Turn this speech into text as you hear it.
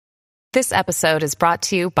This episode is brought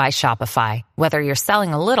to you by Shopify. Whether you're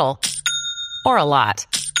selling a little or a lot,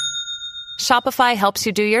 Shopify helps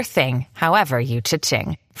you do your thing, however you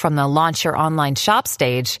cha-ching. From the launch your online shop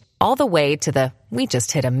stage, all the way to the we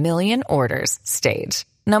just hit 1 million orders stage.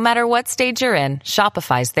 No matter what stage you're in,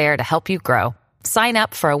 Shopify's there to help you grow. Sign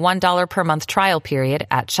up for a $1 per month trial period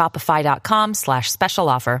at shopify.com/special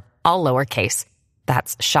offer, all lowercase.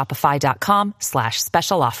 That's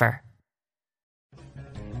shopify.com/special offer.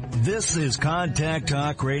 This is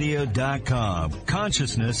ContactTalkRadio.com.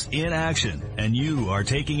 Consciousness in action. And you are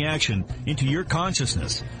taking action into your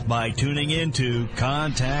consciousness by tuning into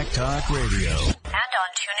Contact Talk Radio. And on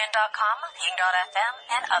TuneIn.com, Ping.fm,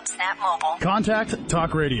 and UpSnap Mobile. Contact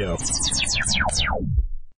Talk Radio.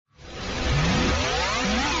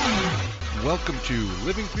 Welcome to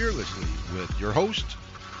Living Fearlessly with your host,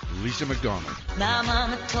 Lisa McDonald. My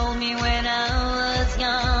mama told me when I was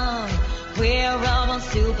young, we're all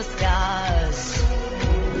superstars.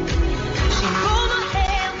 She rolled my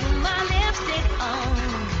hair with my lipstick on,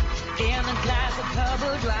 in a glass of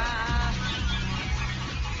purple dry.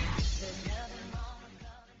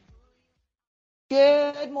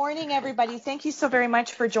 Good morning, everybody. Thank you so very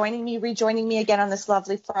much for rejoining me again on this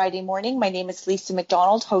lovely Friday morning. My name is Lisa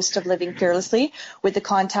McDonald, host of Living Fearlessly with the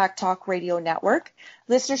Contact Talk Radio Network.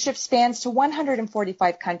 Listenership spans to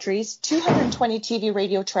 145 countries, 220 TV,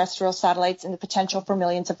 radio, terrestrial satellites, and the potential for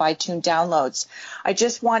millions of iTunes downloads. I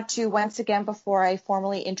just want to, once again, before I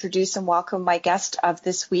formally introduce and welcome my guest of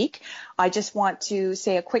this week, I just want to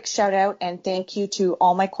say a quick shout out and thank you to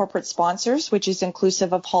all my corporate sponsors, which is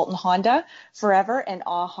inclusive of Halton Honda, Forever, and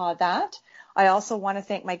Aha That. I also want to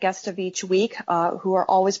thank my guest of each week, who are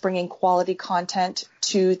always bringing quality content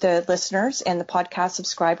to the listeners and the podcast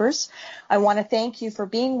subscribers. I want to thank you for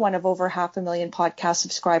being one of over 500,000 podcast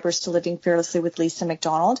subscribers to Living Fearlessly with Lisa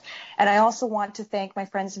McDonald. And I also want to thank my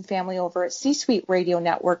friends and family over at C-Suite Radio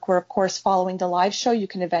Network, where, of course, following the live show, you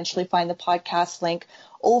can eventually find the podcast link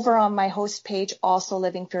over on my host page, also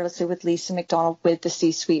Living Fearlessly with Lisa McDonald with the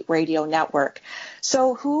C-Suite Radio Network.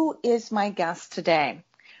 So who is my guest today?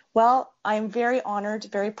 Well, I'm very honored,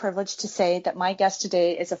 very privileged to say that my guest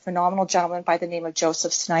today is a phenomenal gentleman by the name of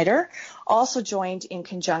Joseph Snyder. Also joined in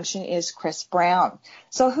conjunction is Chris Brown.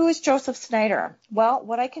 So who is Joseph Snyder? Well,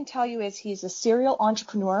 what I can tell you is he's a serial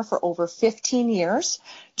entrepreneur for over 15 years.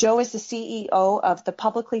 Joe is the CEO of the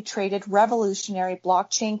publicly traded revolutionary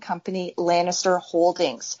blockchain company Lannister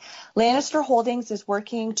Holdings. Lannister Holdings is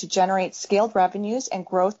working to generate scaled revenues and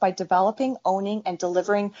growth by developing, owning, and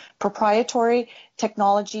delivering proprietary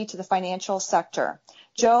technology to the financial sector.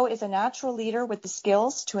 Joe is a natural leader with the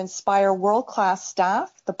skills to inspire world-class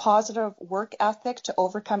staff, the positive work ethic to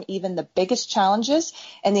overcome even the biggest challenges,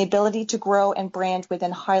 and the ability to grow and brand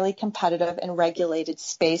within highly competitive and regulated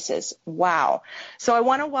spaces. Wow. So I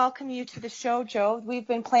want to welcome you to the show, Joe. We've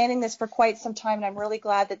been planning this for quite some time, and I'm really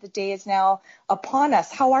glad that the day is now upon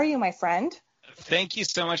us. How are you, my friend? Thank you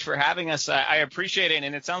so much for having us. I appreciate it,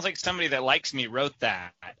 and it sounds like somebody that likes me wrote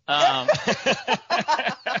that.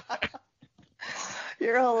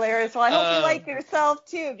 You're hilarious. Well, I hope you like yourself,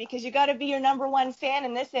 too, because you got to be your number one fan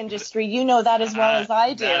in this industry. You know that as well as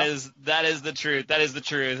I do. That is the truth. That is the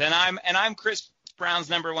truth. And I'm Chris Brown's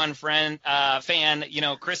number one fan. You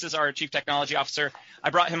know, Chris is our Chief Technology Officer. I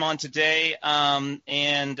brought him on today,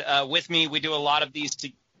 and with me, we do a lot of these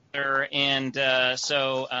together. And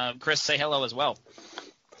so, Chris, say hello as well.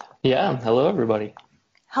 Yeah. Hello, everybody.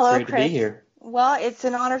 Hello, Great Chris. to be here. Well, it's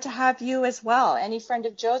an honor to have you as well. Any friend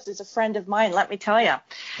of Joe's is a friend of mine, let me tell you.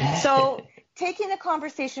 So taking the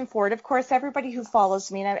conversation forward, of course, everybody who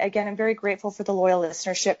follows me, and again, I'm very grateful for the loyal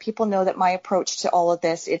listenership. People know that my approach to all of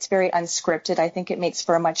this, it's very unscripted. I think it makes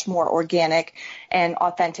for a much more organic and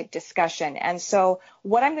authentic discussion. And so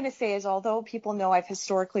what I'm going to say is, although people know I've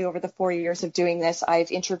historically, over the 4 years of doing this,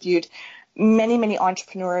 I've interviewed many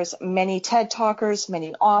entrepreneurs, many TED talkers,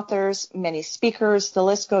 many authors, many speakers, the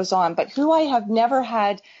list goes on. But who I have never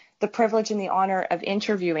had the privilege and the honor of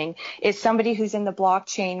interviewing is somebody who's in the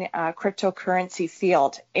blockchain cryptocurrency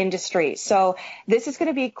field industry. So this is going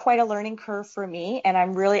to be quite a learning curve for me. And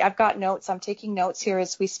I've got notes. I'm taking notes here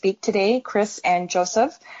as we speak today, Chris and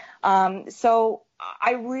Joseph. So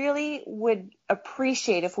I really would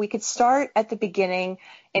appreciate if we could start at the beginning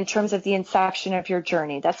in terms of the inception of your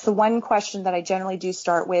journey. That's the one question that I generally do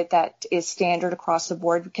start with that is standard across the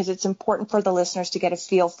board, because it's important for the listeners to get a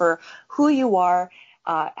feel for who you are,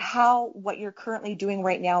 what you're currently doing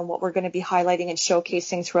right now, and what we're going to be highlighting and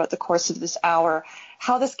showcasing throughout the course of this hour,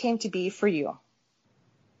 how this came to be for you.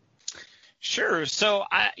 Sure. So,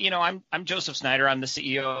 I'm Joseph Snyder. I'm the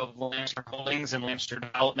CEO of Lannister Holdings and Lannister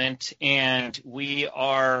Development, and we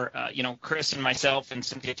are, Chris and myself and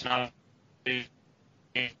Cynthia Tanaka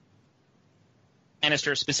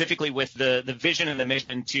Lannister, specifically with the vision and the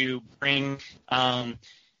mission to bring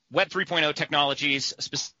Web 3.0 technologies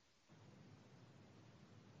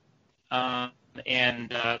and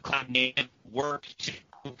cloud native work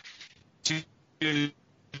to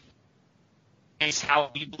how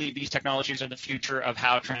we believe these technologies are the future of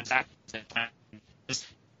how transactions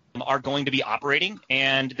are going to be operating,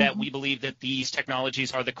 and that we believe that these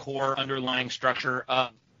technologies are the core underlying structure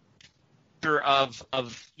of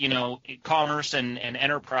commerce and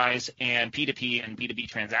enterprise and P2P and B2B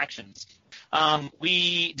transactions.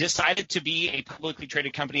 We decided to be a publicly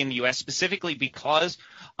traded company in the U.S. specifically because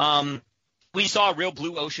we saw a real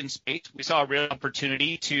blue ocean space. We saw a real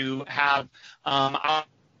opportunity to have our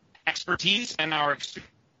expertise and our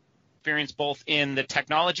experience both in the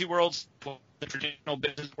technology worlds, the traditional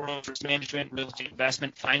business world, risk management, real estate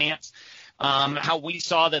investment, finance, how we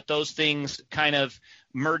saw that those things kind of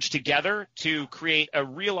merge together to create a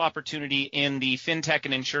real opportunity in the fintech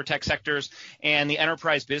and insurtech sectors and the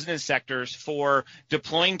enterprise business sectors for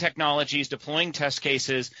deploying technologies, deploying test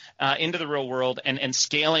cases into the real world and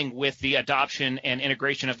scaling with the adoption and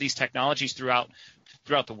integration of these technologies throughout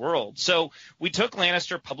the world. So we took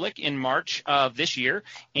Lannister public in March of this year,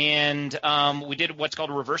 and we did what's called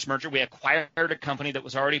a reverse merger. We acquired a company that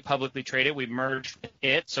was already publicly traded. We merged with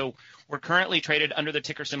it. So we're currently traded under the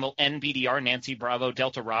ticker symbol NBDR, Nancy Bravo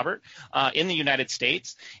Delta Robert, in the United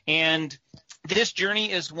States. And this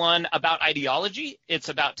journey is one about ideology. It's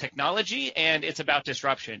about technology, and it's about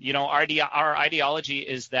disruption. Our ideology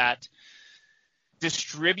is that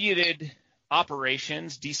distributed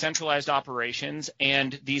operations, decentralized operations,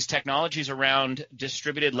 and these technologies around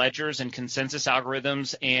distributed ledgers and consensus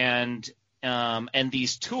algorithms and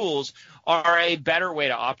these tools are a better way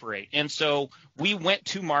to operate. And so we went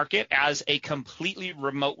to market as a completely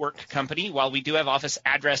remote work company. While we do have office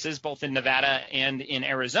addresses both in Nevada and in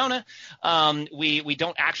Arizona, we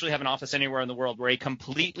don't actually have an office anywhere in the world. We're a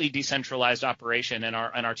completely decentralized operation, and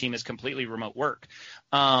our team is completely remote work.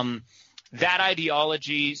 That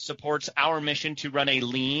ideology supports our mission to run a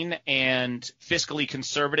lean and fiscally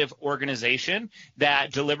conservative organization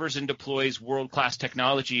that delivers and deploys world-class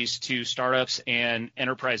technologies to startups and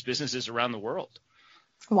enterprise businesses around the world.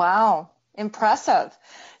 Wow. Impressive.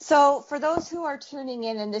 So for those who are tuning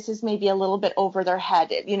in, and this is maybe a little bit over their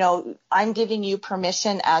head, I'm giving you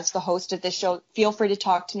permission as the host of this show. Feel free to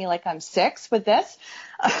talk to me like I'm 6 with this.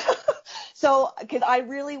 So, because I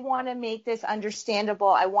really want to make this understandable.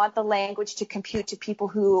 I want the language to compute to people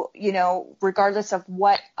who, regardless of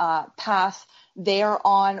what path they're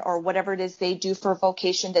on or whatever it is they do for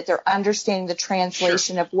vocation, that they're understanding the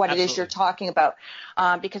translation of what Absolutely. It is you're talking about,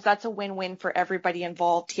 because that's a win-win for everybody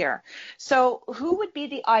involved here. So who would be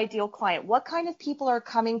the ideal client? What kind of people are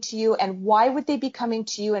coming to you, and why would they be coming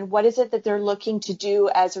to you, and what is it that they're looking to do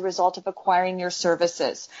as a result of acquiring your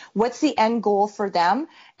services? What's the end goal for them,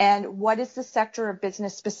 and what is the sector of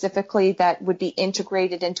business specifically that would be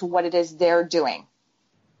integrated into what it is they're doing?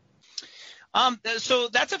 So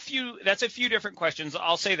that's a few different questions.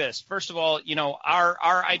 I'll say this. First of all,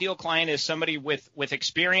 our ideal client is somebody with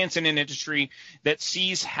experience in an industry that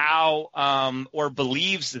sees how or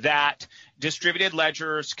believes that distributed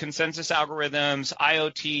ledgers, consensus algorithms,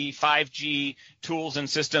 IoT, 5G tools and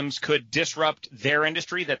systems could disrupt their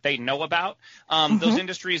industry that they know about. Those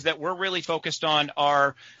industries that we're really focused on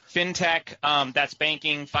are fintech, that's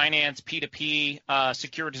banking, finance, P2P,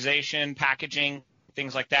 securitization, packaging,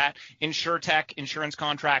 things like that, insurtech, insurance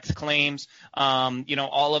contracts, claims,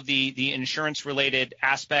 all of the insurance related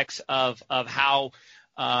aspects of how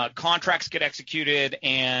contracts get executed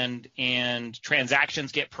and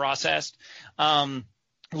transactions get processed.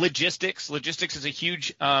 Logistics is a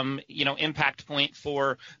huge impact point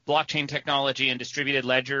for blockchain technology and distributed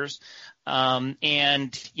ledgers,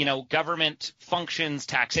 and government functions,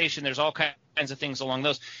 taxation. There's all kinds of things along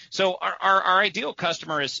those. So our ideal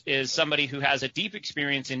customer is somebody who has a deep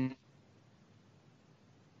experience in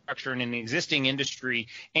structure in an existing industry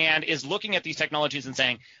and is looking at these technologies and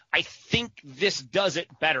saying, I think this does it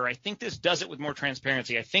better. I think this does it with more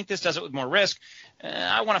transparency. I think this does it with more risk.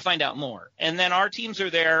 I want to find out more. And then our teams are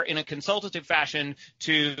there in a consultative fashion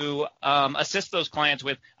to assist those clients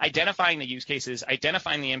with identifying the use cases,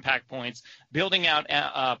 identifying the impact points, building out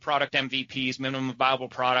product MVPs, minimum viable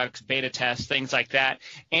products, beta tests, things like that,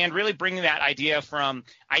 and really bringing that idea from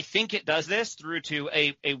I think it does this through to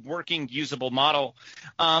a working, usable model.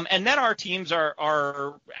 And then our teams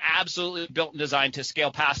are absolutely built and designed to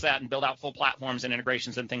scale past that and build out full platforms and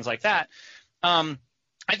integrations and things like that. I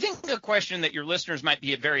think a question that your listeners might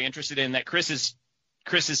be very interested in that Chris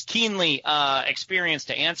is keenly experienced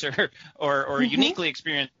to answer or uniquely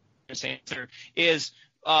experienced answer is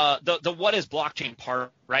the what is blockchain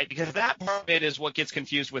part, right? Because that part of it is what gets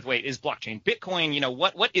confused with, wait, is blockchain Bitcoin?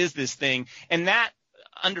 What is this thing? And that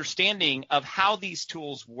understanding of how these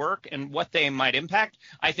tools work and what they might impact,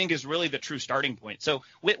 I think, is really the true starting point. So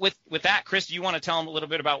with that, Chris, do you want to tell them a little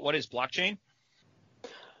bit about what is blockchain?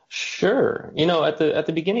 Sure. At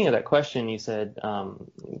the beginning of that question, you said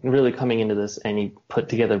really coming into this, and you put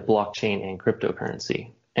together blockchain and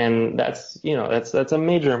cryptocurrency. And that's a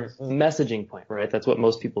major messaging point, right? That's what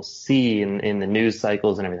most people see in the news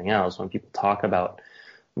cycles and everything else. When people talk about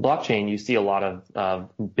blockchain, you see a lot of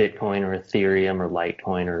Bitcoin or Ethereum or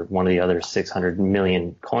Litecoin or one of the other 600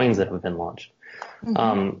 million coins that have been launched.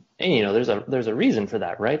 Mm-hmm. And there's a reason for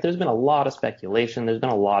that, right? There's been a lot of speculation, there's been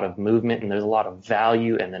a lot of movement, and there's a lot of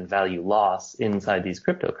value and then value loss inside these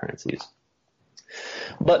cryptocurrencies.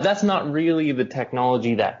 But that's not really the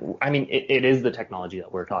technology it is the technology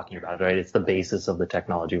that we're talking about, right? It's the basis of the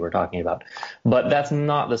technology we're talking about. But that's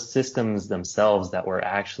not the systems themselves that we're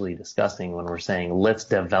actually discussing when we're saying, let's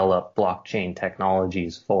develop blockchain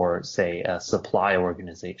technologies for, say, a supply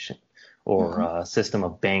organization or a system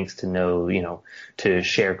of banks to know, to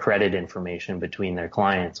share credit information between their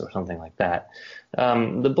clients or something like that.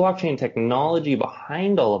 The blockchain technology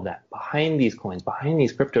behind all of that, behind these coins, behind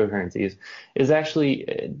these cryptocurrencies, is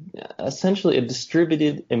actually essentially a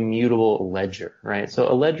distributed immutable ledger, right? So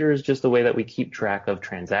a ledger is just the way that we keep track of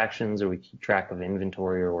transactions, or we keep track of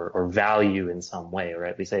inventory or value in some way,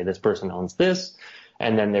 right? We say this person owns this,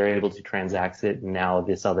 and then they're able to transact it, and now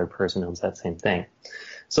this other person owns that same thing.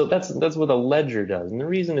 So that's what a ledger does. And the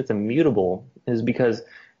reason it's immutable is because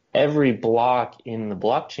every block in the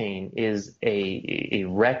blockchain is a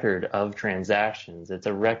record of transactions. It's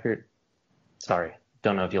a record. Sorry,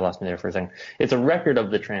 don't know if you lost me there for a second. It's a record of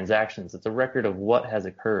the transactions. It's a record of what has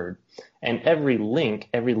occurred. And every link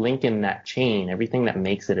in that chain, everything that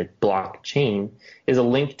makes it a blockchain, is a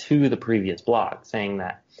link to the previous block, saying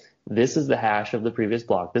that this is the hash of the previous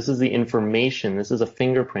block. This is the information. This is a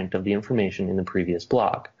fingerprint of the information in the previous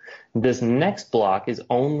block. This next block is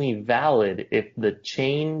only valid if the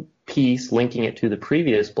chain piece linking it to the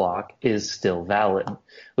previous block is still valid,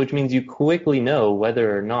 which means you quickly know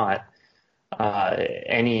whether or not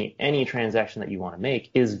any transaction that you want to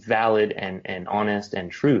make is valid and honest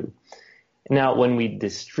and true. Now, when we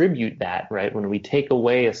distribute that, right, when we take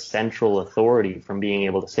away a central authority from being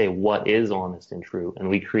able to say what is honest and true, and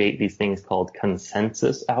we create these things called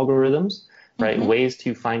consensus algorithms, right, ways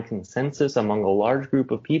to find consensus among a large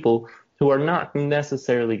group of people who are not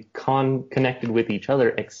necessarily connected with each other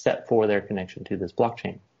except for their connection to this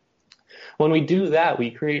blockchain. When we do that,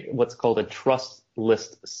 we create what's called a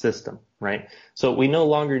trustless system, right? So we no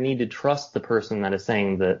longer need to trust the person that is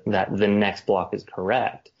saying that the next block is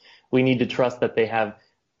correct. We need to trust that they have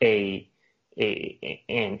an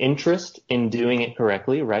interest in doing it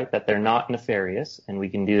correctly, right? That they're not nefarious, and we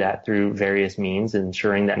can do that through various means,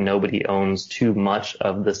 ensuring that nobody owns too much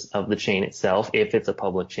of the chain itself, if it's a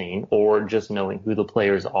public chain, or just knowing who the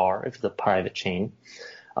players are, if it's a private chain.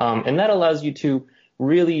 And that allows you to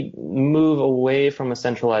really move away from a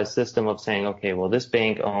centralized system of saying, okay, well, this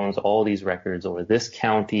bank owns all these records, or this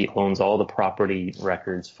county owns all the property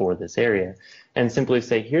records for this area, and simply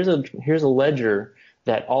say, here's a ledger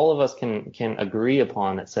that all of us can agree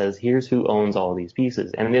upon that says, here's who owns all these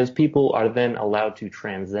pieces. And those people are then allowed to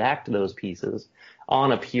transact those pieces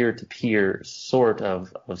on a peer-to-peer sort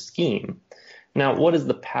of scheme. Now, what is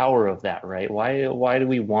the power of that, right? Why do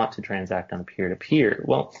we want to transact on a peer-to-peer?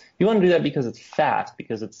 Well, you want to do that because it's fast,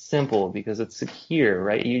 because it's simple, because it's secure,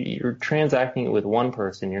 right? You're transacting it with one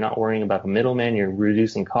person. You're not worrying about a middleman. You're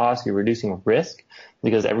reducing costs. You're reducing risk,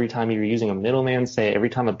 because every time you're using a middleman, say every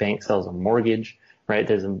time a bank sells a mortgage, right,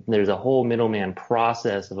 there's a whole middleman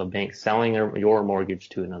process of a bank selling your mortgage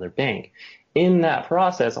to another bank. In that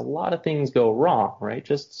process, a lot of things go wrong, right?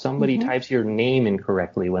 Just somebody types your name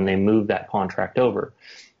incorrectly when they move that contract over,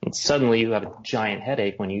 and suddenly you have a giant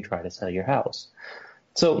headache when you try to sell your house.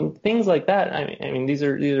 So things like that, I mean, these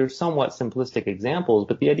are somewhat simplistic examples,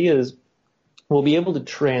 but the idea is we'll be able to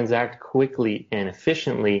transact quickly and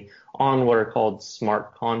efficiently on what are called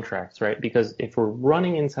smart contracts, right? Because if we're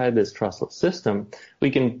running inside this trustless system, we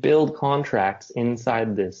can build contracts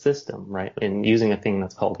inside this system, right? And using a thing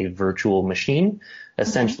that's called a virtual machine.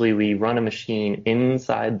 Essentially, we run a machine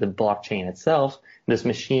inside the blockchain itself. This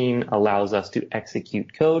machine allows us to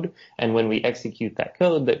execute code. And when we execute that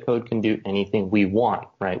code can do anything we want,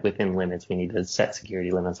 right? Within limits, we need to set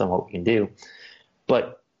security limits on what we can do.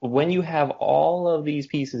 But when you have all of these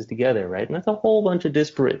pieces together, right, and that's a whole bunch of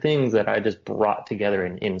disparate things that I just brought together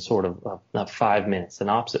in sort of a 5-minute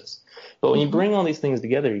synopsis. But when you bring all these things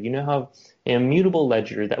together, you now have immutable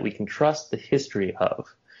ledger that we can trust the history of.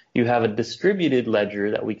 You have a distributed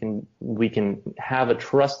ledger that we can have a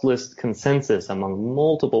trustless consensus among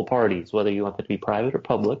multiple parties, whether you want it to be private or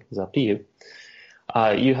public is up to you.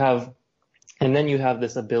 And then you have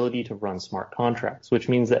this ability to run smart contracts, which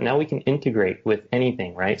means that now we can integrate with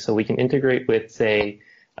anything, right? So we can integrate with, say,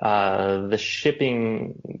 the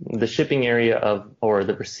shipping area or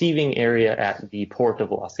the receiving area at the port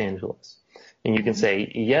of Los Angeles. And you can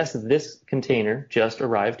say, yes, this container just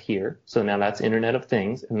arrived here. So now that's Internet of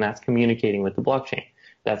Things, and that's communicating with the blockchain.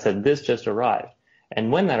 That said, this just arrived.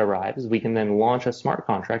 And when that arrives, we can then launch a smart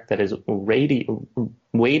contract that is waiting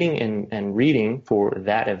and reading for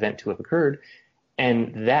that event to have occurred,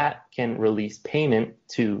 and that can release payment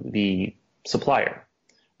to the supplier,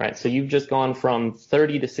 right? So you've just gone from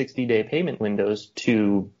 30 to 60-day payment windows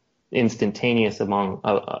to instantaneous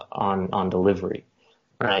on delivery,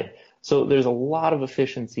 right? So there's a lot of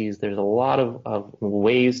efficiencies. There's a lot of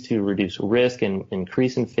ways to reduce risk and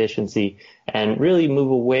increase efficiency and really move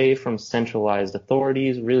away from centralized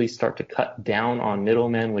authorities, really start to cut down on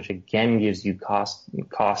middlemen, which again gives you cost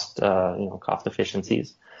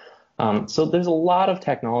efficiencies. So there's a lot of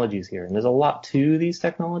technologies here, and there's a lot to these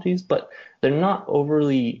technologies, but they're not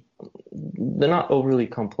overly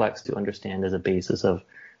complex to understand as a basis of,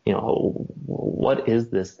 what is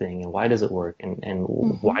this thing and why does it work and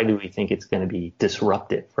why do we think it's going to be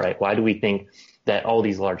disruptive, right? Why do we think that all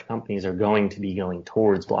these large companies are going to be going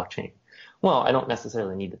towards blockchain? Well, I don't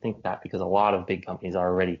necessarily need to think that because a lot of big companies are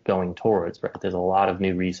already going towards, right? There's a lot of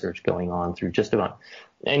new research going on through just about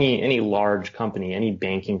any large company, any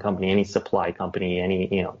banking company, any supply company,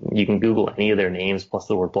 you can Google any of their names plus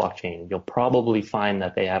the word blockchain. You'll probably find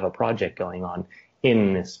that they have a project going on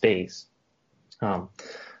in this space.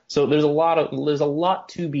 So there's a lot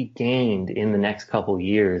to be gained in the next couple of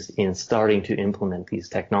years in starting to implement these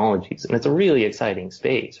technologies. And it's a really exciting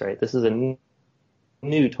space, right? This is a new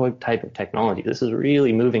type of technology. This is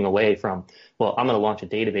really moving away from, well, I'm going to launch a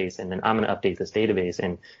database and then I'm going to update this database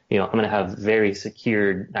and, I'm going to have very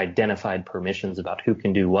secured, identified permissions about who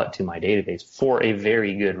can do what to my database for a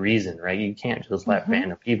very good reason, right? You can't just let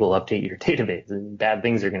random people update your database and bad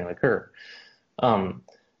things are going to occur.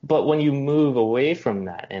 But when you move away from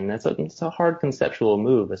that, and it's a hard conceptual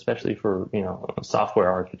move, especially for, software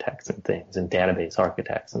architects and things and database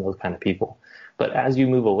architects and those kind of people. But as you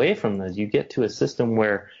move away from those, you get to a system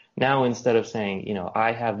where now instead of saying,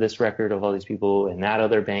 I have this record of all these people and that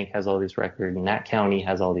other bank has all these records and that county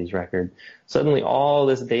has all these records, suddenly all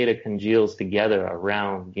this data congeals together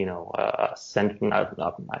around, I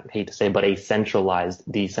hate to say, but a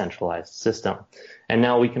centralized, decentralized system. And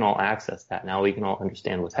now we can all access that. Now we can all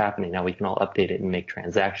understand what's happening. Now we can all update it and make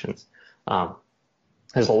transactions.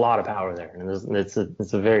 There's a lot of power there, and it's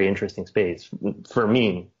a very interesting space for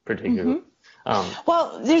me, particularly.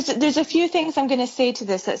 Well, there's a few things I'm going to say to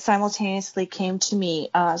this that simultaneously came to me.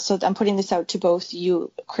 So I'm putting this out to both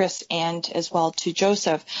you, Chris, and as well to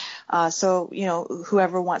Joseph. So,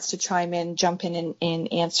 whoever wants to chime in, jump in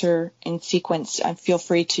and answer in sequence, feel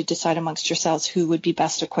free to decide amongst yourselves who would be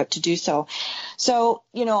best equipped to do so. So,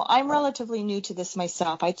 I'm relatively new to this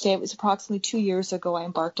myself. I'd say it was approximately 2 years ago I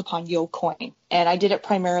embarked upon YoCoin, and I did it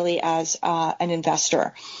primarily as an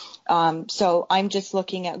investor. So I'm just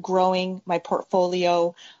looking at growing my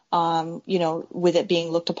portfolio, with it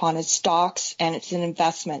being looked upon as stocks, and it's an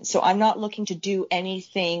investment. So I'm not looking to do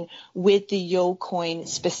anything with the YoCoin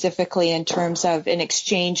specifically in terms of an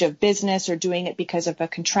exchange of business or doing it because of a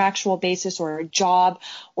contractual basis or a job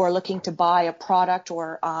or looking to buy a product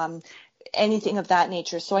or anything of that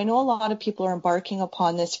nature. So I know a lot of people are embarking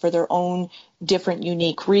upon this for their own different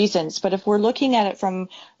unique reasons. But if we're looking at it from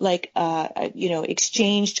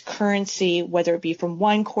exchanged currency, whether it be from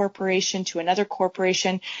one corporation to another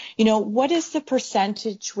corporation, what is the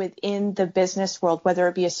percentage within the business world, whether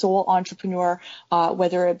it be a sole entrepreneur,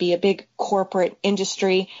 whether it be a big corporate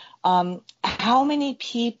industry, how many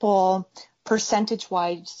people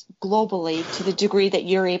percentage-wise globally, to the degree that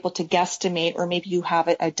you're able to guesstimate, or maybe you have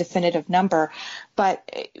a definitive number, but,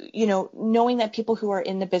 knowing that people who are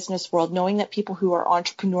in the business world, knowing that people who are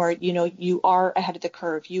entrepreneur, you are ahead of the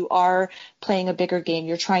curve, you are playing a bigger game,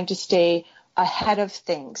 you're trying to stay ahead of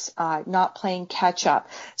things, not playing catch up.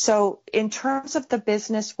 So in terms of the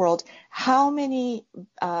business world,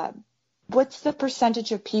 what's the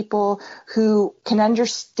percentage of people who can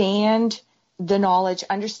understand the knowledge,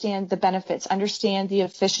 understand the benefits, understand the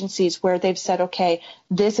efficiencies, where they've said, okay,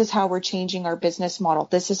 this is how we're changing our business model.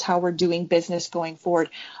 This is how we're doing business going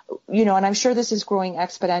forward. And I'm sure this is growing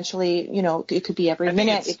exponentially. It could be every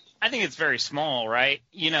minute. I think it's very small, right?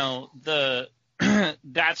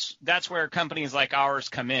 that's where companies like ours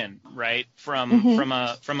come in, right? From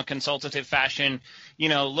a consultative fashion.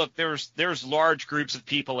 Look, there's large groups of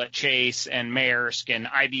people at Chase and Maersk and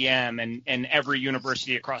IBM and every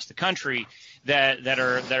university across the country that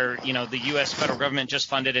are the U.S. federal government just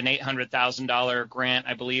funded an $800,000 grant,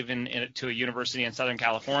 I believe, to a university in Southern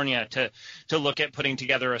California to look at putting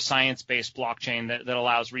together a science-based blockchain that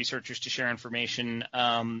allows researchers to share information,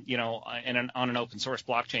 on an open source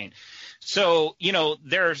blockchain. So,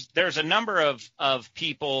 there's a number of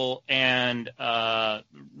people and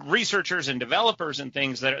researchers and developers and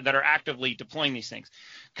things that are actively deploying these things.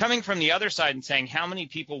 Coming from the other side and saying how many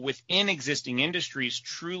people within existing industries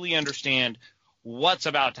truly understand what's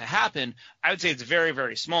about to happen, I would say it's very,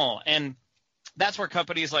 very small. And that's where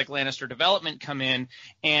companies like Lannister Development come in,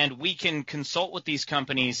 and we can consult with these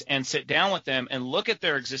companies and sit down with them and look at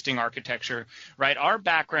their existing architecture, right? Our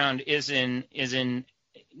background is in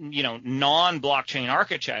non-blockchain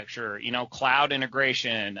architecture, cloud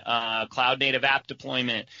integration, cloud native app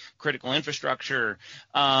deployment, critical infrastructure,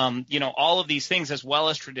 all of these things, as well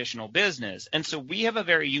as traditional business. And so we have a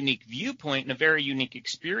very unique viewpoint and a very unique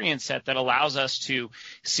experience set that allows us to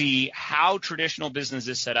see how traditional business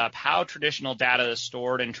is set up, how traditional data is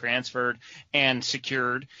stored and transferred and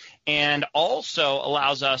secured, and also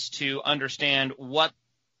allows us to understand what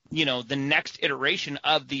the next iteration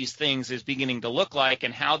of these things is beginning to look like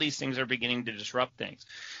and how these things are beginning to disrupt things.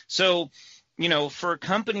 So, for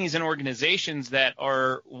companies and organizations that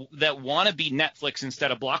want to be Netflix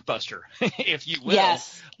instead of Blockbuster, if you will,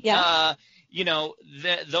 yes, yeah.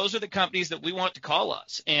 Those are the companies that we want to call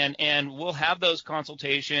us, and we'll have those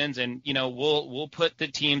consultations, and we'll put the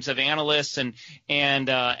teams of analysts and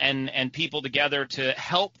people together to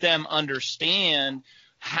help them understand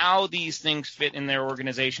how these things fit in their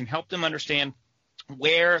organization, help them understand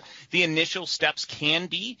where the initial steps can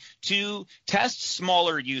be to test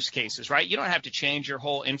smaller use cases, right? You don't have to change your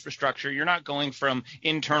whole infrastructure. You're not going from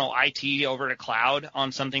internal IT over to cloud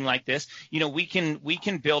on something like this. We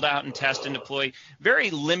can build out and test and deploy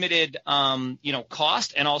very limited,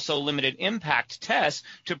 cost and also limited impact tests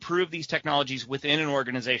to prove these technologies within an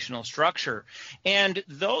organizational structure. And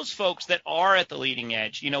those folks that are at the leading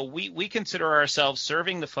edge, we consider ourselves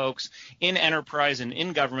serving the folks in enterprise and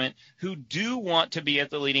in government who do want to be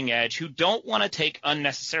at the leading edge, who don't want to take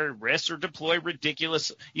unnecessary risks or deploy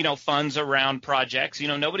ridiculous, funds around projects.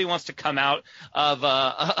 Nobody wants to come out of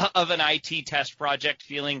an IT test project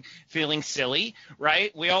feeling silly,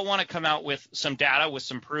 right? We all want to come out with some data, with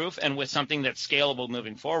some proof, and with something that's scalable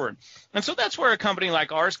moving forward. And so that's where a company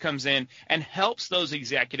like ours comes in and helps those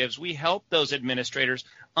executives. We help those administrators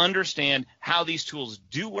understand how these tools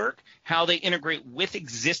do work, how they integrate with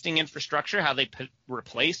existing infrastructure, how they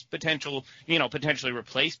potentially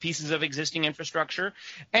replace pieces of existing infrastructure,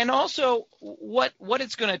 and also what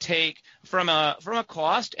it's going to take from a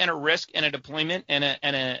cost and a risk and a deployment and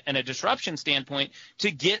a disruption standpoint to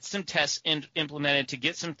get some tests implemented, to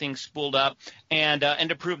get some things spooled up, and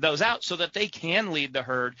to prove those out so that they can lead the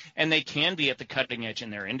herd and they can be at the cutting edge in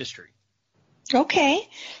their industry. Okay,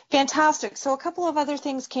 fantastic. So a couple of other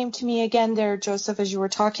things came to me again there, Joseph, as you were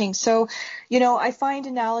talking. So, I find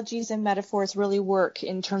analogies and metaphors really work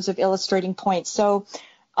in terms of illustrating points. So,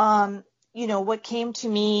 what came to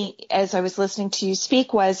me as I was listening to you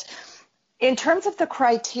speak was, in terms of the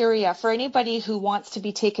criteria for anybody who wants to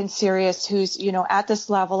be taken serious, who's, at this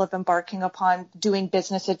level of embarking upon doing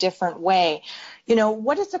business a different way,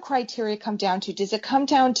 what does the criteria come down to? Does it come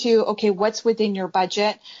down to, okay, what's within your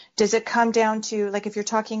budget? Does it come down to, like, if you're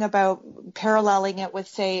talking about paralleling it with,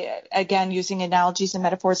 say, again, using analogies and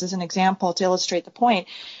metaphors as an example to illustrate the point,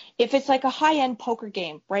 if it's like a high-end poker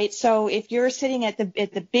game, right? So if you're sitting at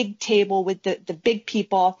the big table with the big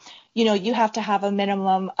people, you have to have a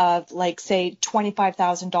minimum of, like, say,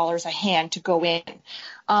 $25,000 a hand to go in.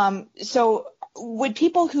 So would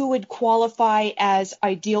people who would qualify as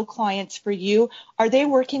ideal clients for you, are they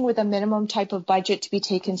working with a minimum type of budget to be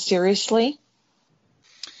taken seriously?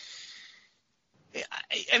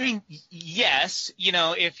 I mean, yes,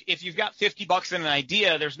 if you've got $50 in an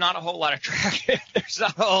idea, there's not a whole lot of traction. There's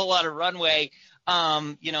not a whole lot of runway,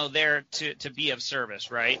 there to be of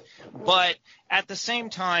service, right? But at the same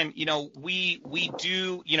time, we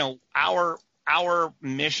do, our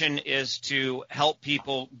mission is to help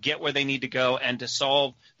people get where they need to go and to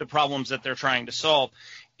solve the problems that they're trying to solve.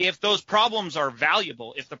 If those problems are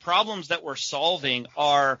valuable, if the problems that we're solving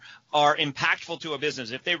are are impactful to a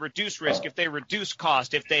business, if they reduce risk, if they reduce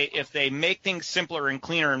cost, if they make things simpler and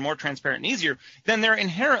cleaner and more transparent and easier, then they're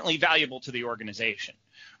inherently valuable to the organization,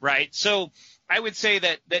 right? So I would say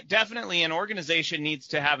that definitely an organization needs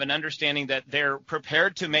to have an understanding that they're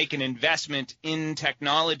prepared to make an investment in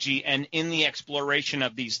technology and in the exploration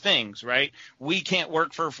of these things, right? We can't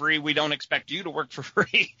work for free. We don't expect you to work for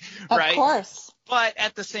free, right? Of course. But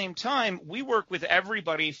at the same time, we work with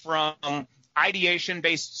everybody from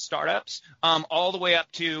ideation-based startups all the way up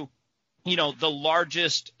to the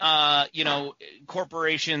largest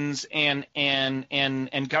corporations and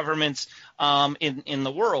governments in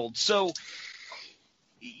the world. So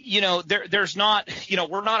there's not,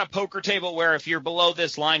 we're not a poker table where if you're below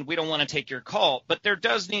this line, we don't want to take your call. But there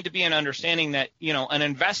does need to be an understanding that, an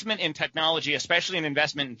investment in technology, especially an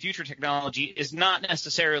investment in future technology, is not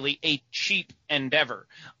necessarily a cheap endeavor.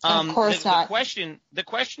 Of course not. The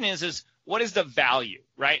question is what is the value,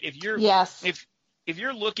 right? If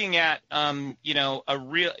you're looking at, a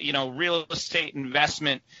real estate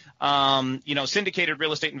investment, syndicated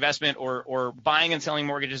real estate investment or buying and selling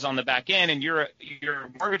mortgages on the back end, and you're a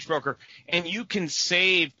mortgage broker, and you can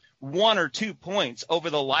save 1 or 2 points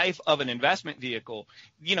over the life of an investment vehicle,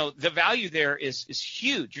 the value there is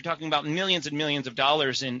huge. You're talking about millions and millions of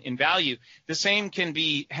dollars in value. The same can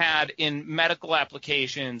be had in medical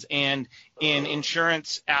applications and in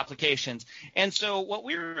insurance applications. And so what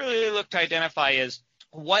we really look to identify is,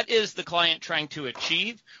 what is the client trying to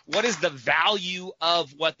achieve? What is the value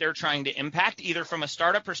of what they're trying to impact, either from a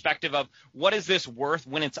startup perspective of what is this worth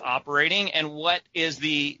when it's operating, and what is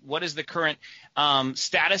the current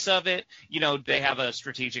status of it? Do they have a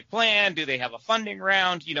strategic plan? Do they have a funding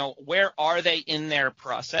round? Where are they in their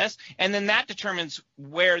process? And then that determines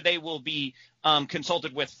where they will be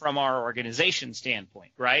consulted with from our organization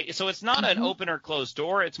standpoint, right? So it's not an open or closed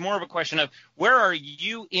door. It's more of a question of where are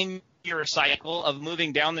you in your cycle of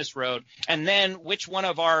moving down this road, and then which one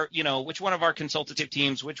of our consultative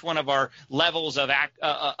teams, which one of our levels of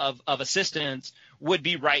assistance would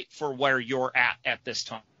be right for where you're at this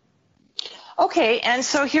time. Okay, and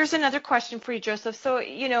so here's another question for you, Joseph. So,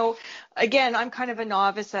 again, I'm kind of a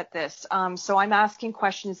novice at this. So I'm asking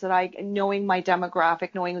questions that knowing my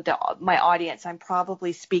demographic, knowing my audience, I'm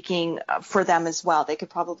probably speaking for them as well. They could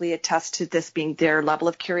probably attest to this being their level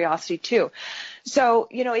of curiosity too. So,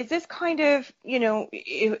 is this kind of,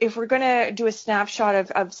 if we're going to do a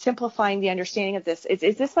snapshot of simplifying the understanding of this,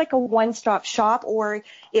 is this like a one-stop shop, or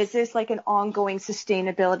is this like an ongoing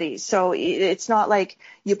sustainability? So it's not like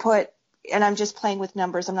you put, and I'm just playing with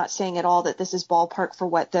numbers. I'm not saying at all that this is ballpark for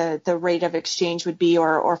what the rate of exchange would be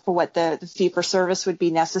or for what the fee for service would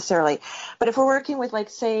be necessarily. But if we're working with,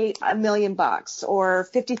 like, say, $1 million or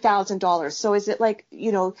 $50,000, so is it like,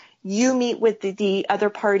 you meet with the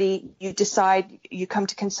other party, you decide, you come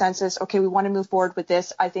to consensus, okay, we want to move forward with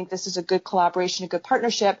this. I think this is a good collaboration, a good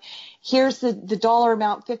partnership. Here's the dollar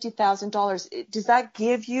amount, $50,000. Does that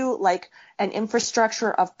give you like an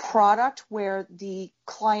infrastructure of product where the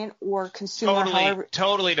client or consumer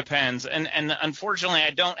totally depends. And unfortunately, I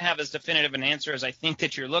don't have as definitive an answer as I think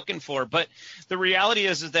that you're looking for. But the reality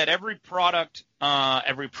is that every product,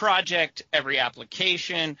 every project, every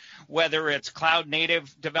application, whether it's cloud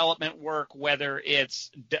native development work, whether it's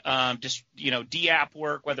DApp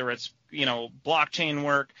work, whether it's blockchain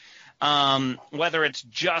work, whether it's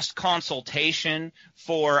just consultation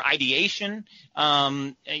for ideation,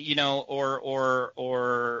 or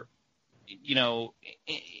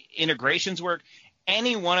integrations work.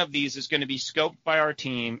 Any one of these is going to be scoped by our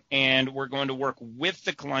team, and we're going to work with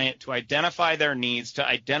the client to identify their needs, to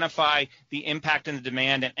identify the impact and the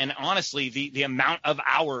demand, and honestly, the amount of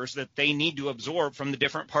hours that they need to absorb from the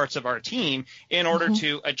different parts of our team in order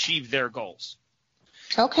to achieve their goals.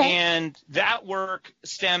 Okay. And that work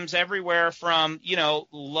stems everywhere from,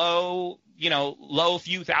 low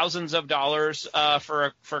few thousands of dollars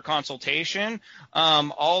for consultation,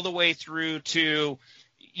 all the way through to,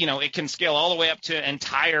 it can scale all the way up to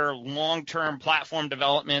entire long-term platform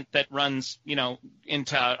development that runs,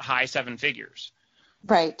 into high 7 figures.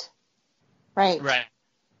 Right.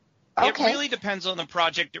 Okay. It really depends on the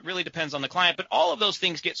project. It really depends on the client. But all of those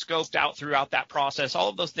things get scoped out throughout that process. All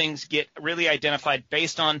of those things get really identified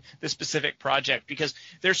based on the specific project, because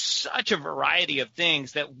there's such a variety of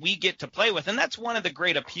things that we get to play with. And that's one of the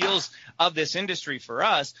great appeals of this industry for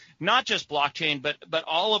us, not just blockchain, but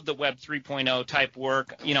all of the Web 3.0 type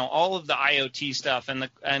work, all of the IoT stuff and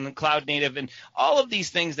the cloud native and all of these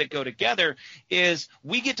things that go together, is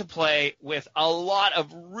we get to play with a lot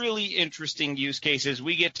of really interesting use cases.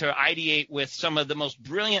 We get to ideate with some of the most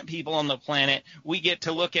brilliant people on the planet. We get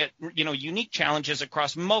to look at, unique challenges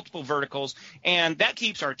across multiple verticals, and that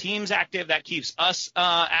keeps our teams active. That keeps us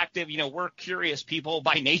active. We're curious people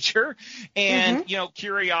by nature, and,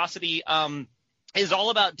 curiosity is all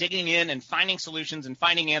about digging in and finding solutions and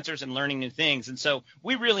finding answers and learning new things. And so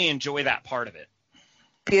we really enjoy that part of it.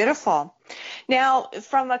 Beautiful. Now,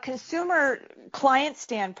 from a consumer client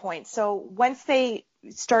standpoint, so once they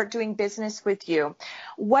start doing business with you,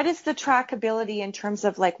 what is the trackability in terms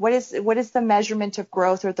of what is the measurement of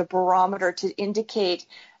growth or the barometer to indicate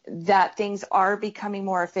that things are becoming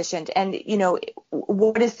more efficient? And,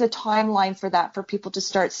 what is the timeline for that, for people to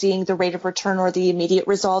start seeing the rate of return or the immediate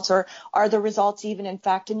results, or are the results even in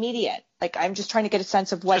fact immediate? I'm just trying to get a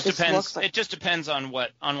sense of what this looks like. It just depends on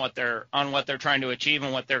what they're trying to achieve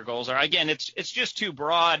and what their goals are. Again, it's just too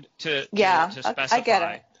broad to specify. I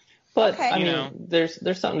get it. But okay.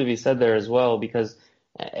 There's something to be said there as well, because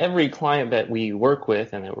every client that we work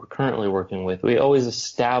with and that we're currently working with, we always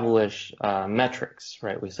establish metrics,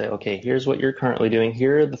 right? We say, okay, here's what you're currently doing.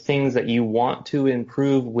 Here are the things that you want to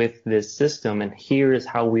improve with this system, and here is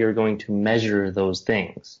how we are going to measure those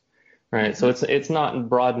things, right? So it's not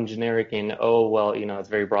broad and generic in, it's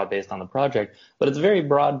very broad based on the project, but it's very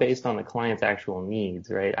broad based on the client's actual needs,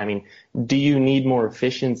 right? Do you need more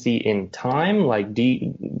efficiency in time?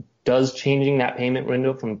 Does changing that payment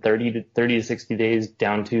window from 30 to 60 days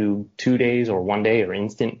down to 2 days or 1 day or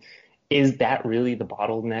instant, is that really the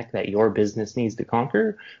bottleneck that your business needs to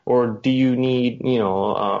conquer? Or do you need,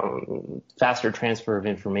 faster transfer of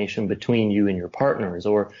information between you and your partners?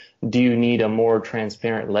 Or do you need a more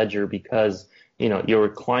transparent ledger because, your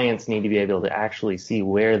clients need to be able to actually see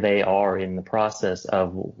where they are in the process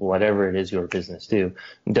of whatever it is your business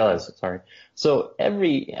does. So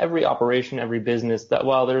every operation, every business, that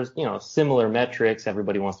while there's, similar metrics,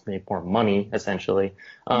 everybody wants to make more money essentially.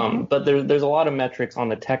 But there's a lot of metrics on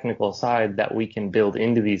the technical side that we can build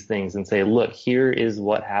into these things and say, look, here is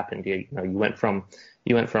what happened. You went from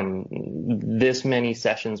this many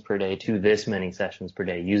sessions per day to this many sessions per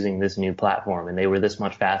day using this new platform, and they were this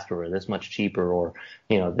much faster or this much cheaper or,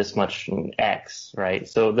 this much X, right?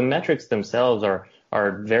 So the metrics themselves are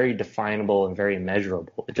very definable and very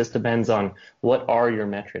measurable. It just depends on what are your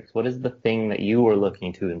metrics? What is the thing that you are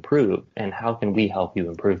looking to improve, and how can we help you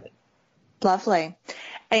improve it? Lovely.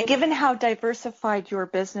 And given how diversified your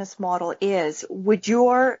business model is, would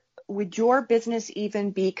your business even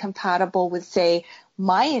be compatible with, say,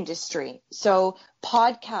 my industry? So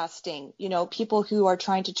podcasting, people who are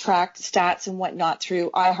trying to track stats and whatnot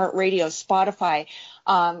through iHeartRadio, Spotify,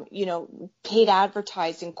 paid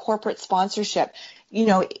advertising, corporate sponsorship.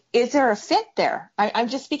 Is there a fit there? I'm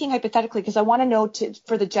just speaking hypothetically because I want to know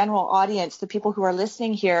for the general audience, the people who are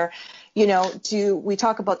listening here, we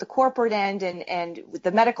talk about the corporate end and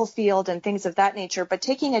the medical field and things of that nature, but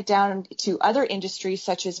taking it down to other industries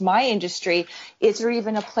such as my industry, is there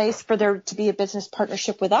even a place for there to be a business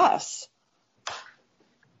partnership with us?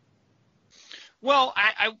 Well,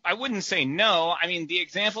 I wouldn't say no. The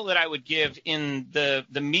example that I would give in the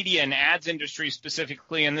media and ads industry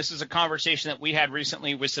specifically, and this is a conversation that we had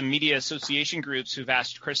recently with some media association groups who've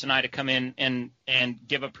asked Chris and I to come in and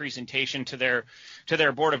give a presentation to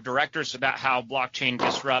their board of directors about how blockchain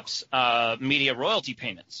disrupts media royalty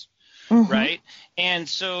payments. Right. And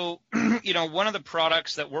so, one of the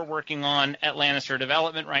products that we're working on at Lannister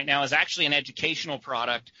Development right now is actually an educational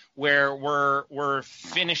product where we're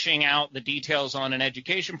finishing out the details on an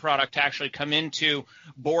education product to actually come into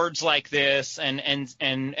boards like this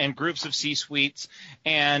and groups of C-suites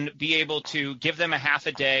and be able to give them a half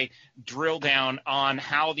a day drill down on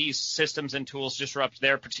how these systems and tools disrupt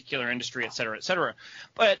their particular industry, et cetera, et cetera.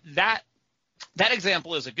 But that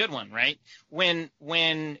example is a good one, right? When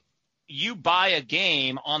you buy a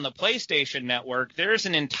game on the PlayStation Network, there's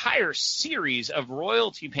an entire series of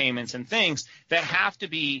royalty payments and things that have to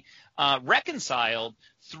be reconciled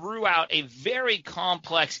throughout a very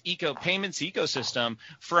complex payments ecosystem,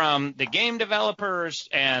 from the game developers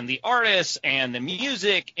and the artists and the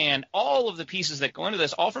music and all of the pieces that go into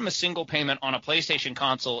this, all from a single payment on a PlayStation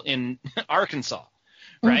console in Arkansas.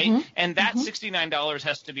 Right. And that $69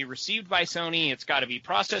 has to be received by Sony. It's got to be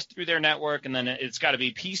processed through their network, and then it's got to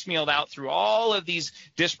be piecemealed out through all of these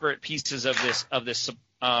disparate pieces of this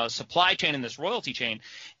supply chain and this royalty chain.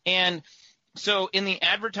 And so in the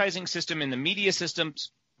advertising system, in the media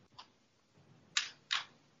systems,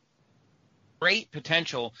 great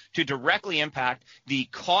potential to directly impact the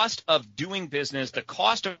cost of doing business, the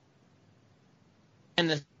cost of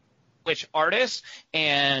and the which artists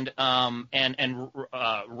and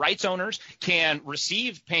rights owners can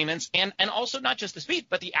receive payments, and also not just the speed,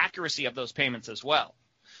 but the accuracy of those payments as well.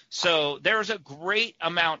 So there's a great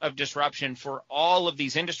amount of disruption for all of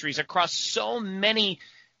these industries across so many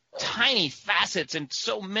tiny facets and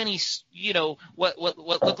so many, what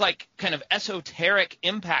look like kind of esoteric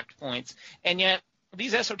impact points. And yet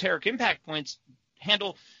these esoteric impact points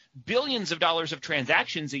handle billions of dollars of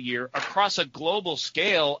transactions a year across a global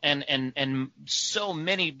scale and so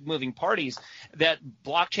many moving parties that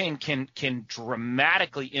blockchain can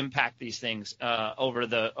dramatically impact these things over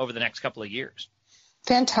the next couple of years.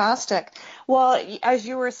 Fantastic. Well, as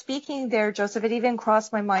you were speaking there, Joseph, it even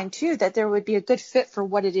crossed my mind too that there would be a good fit for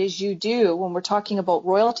what it is you do when we're talking about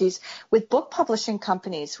royalties with book publishing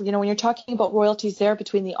companies. When you're talking about royalties there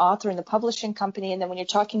between the author and the publishing company, and then when you're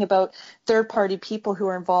talking about third-party people who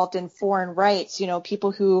are involved in foreign rights,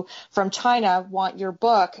 people who from China want your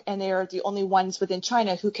book and they are the only ones within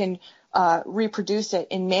China who can reproduce it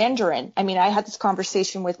in Mandarin. I mean, I had this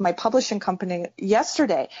conversation with my publishing company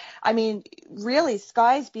yesterday. I mean, really,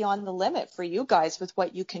 sky's beyond the limit for you guys with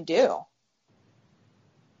what you can do.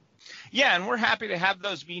 Yeah, and we're happy to have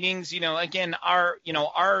those meetings. Again, our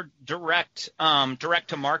direct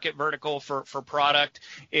to market vertical for product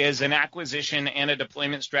is an acquisition and a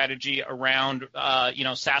deployment strategy around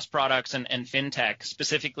SaaS products and fintech,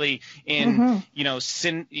 specifically in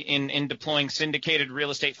in deploying syndicated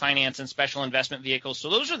real estate finance and special investment vehicles. So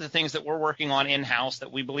those are the things that we're working on in-house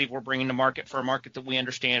that we believe we're bringing to market for a market that we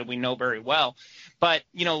understand and we know very well. But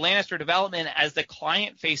Lannister Development, as the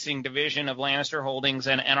client-facing division of Lannister Holdings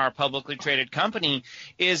and our publicly traded company,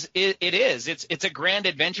 it's a grand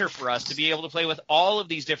adventure for us to be able to play with all of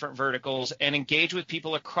these different verticals and engage with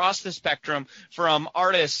people across the spectrum, from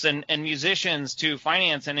artists and musicians to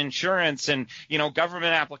finance and insurance and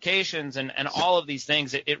government applications and all of these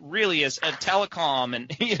things. It really is a telecom, and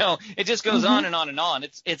it just goes on and on and on.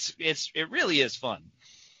 It really is fun.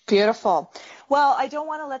 Beautiful. Well, I don't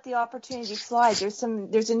want to let the opportunity slide. There's a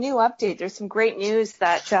new update. There's some great news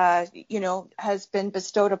that has been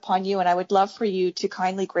bestowed upon you, and I would love for you to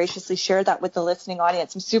kindly, graciously share that with the listening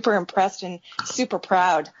audience. I'm super impressed and super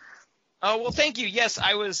proud. Oh, well, thank you. Yes,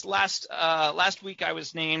 I was last week I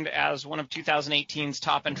was named as one of 2018's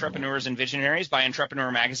top entrepreneurs and visionaries by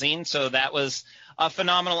Entrepreneur Magazine. So that was a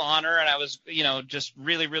phenomenal honor, and I was, just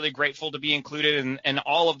really, really grateful to be included. And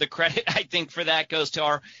all of the credit, I think, for that goes to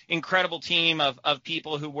our incredible team of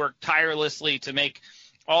people who work tirelessly to make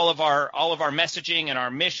all of our messaging and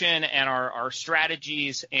our mission and our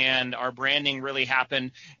strategies and our branding really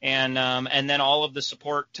happen, and then all of the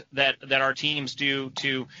support that our teams do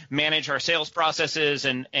to manage our sales processes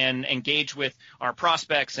and engage with our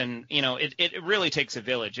prospects, and it really takes a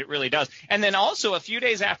village. It really does. And then also a few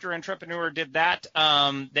days after Entrepreneur did that,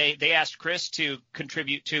 they asked Chris to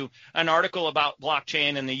contribute to an article about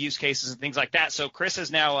blockchain and the use cases and things like that. So Chris is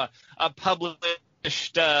now a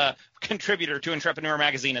published contributor to Entrepreneur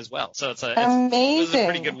Magazine as well. So it was a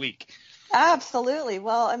pretty good week. Absolutely.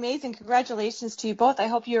 Well, amazing. Congratulations to you both. I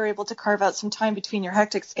hope you're able to carve out some time between your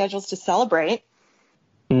hectic schedules to celebrate.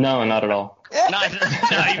 No, not at all. Not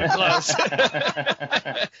even close.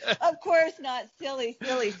 Of course not. Silly.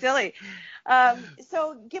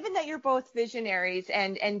 So given that you're both visionaries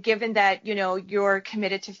and given that, you're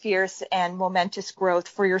committed to fierce and momentous growth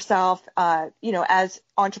for yourself, as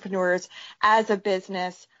entrepreneurs, as a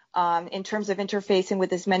business, in terms of interfacing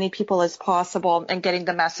with as many people as possible and getting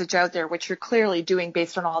the message out there, which you're clearly doing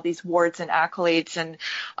based on all these awards and accolades. And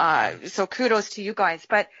so kudos to you guys.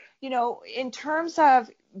 But, in terms of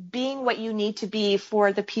being what you need to be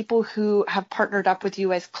for the people who have partnered up with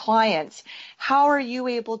you as clients, how are you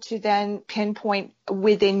able to then pinpoint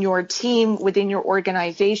within your team, within your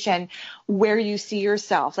organization, where you see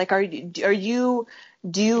yourself? Like,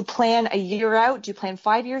 do you plan a year out? Do you plan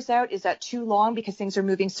 5 years out? Is that too long because things are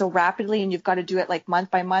moving so rapidly and you've got to do it like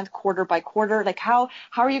month by month, quarter by quarter? Like, how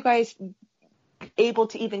are you guys able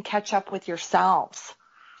to even catch up with yourselves?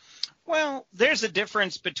 Well, there's a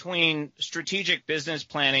difference between strategic business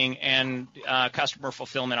planning and customer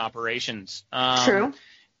fulfillment operations. True.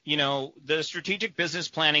 The strategic business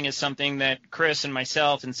planning is something that Chris and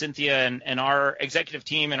myself and Cynthia and our executive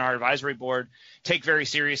team and our advisory board take very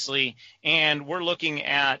seriously. And we're looking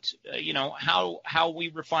at, how we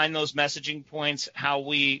refine those messaging points, how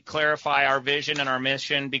we clarify our vision and our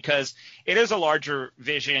mission, because it is a larger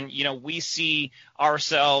vision. We see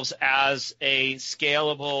ourselves as a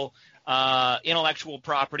scalable intellectual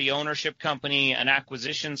property ownership company, an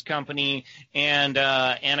acquisitions company, and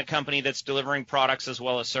a company that's delivering products as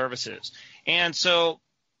well as services. And so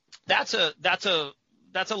that's a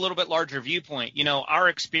a little bit larger viewpoint. Our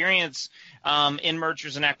experience in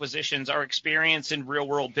mergers and acquisitions, our experience in real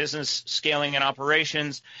world business scaling and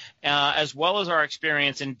operations, as well as our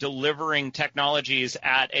experience in delivering technologies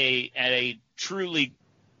at a truly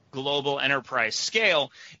global enterprise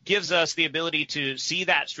scale, gives us the ability to see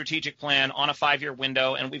that strategic plan on a 5-year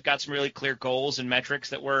window, and we've got some really clear goals and metrics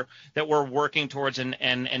that we're working towards and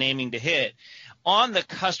aiming to hit. On the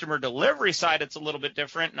customer delivery side, it's a little bit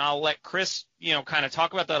different, and I'll let Chris, kind of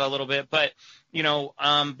talk about that a little bit. But,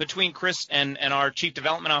 between Chris and our Chief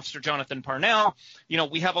Development Officer, Jonathan Parnell,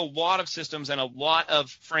 we have a lot of systems and a lot of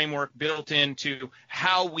framework built into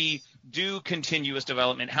how we do continuous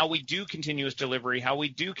development, how we do continuous delivery, how we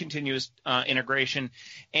do continuous integration.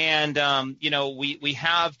 And, we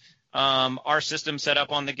have our system set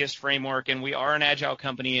up on the GIST framework, and we are an agile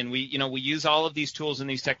company, and we use all of these tools and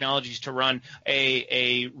these technologies to run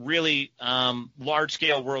a really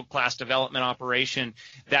large-scale, world-class development operation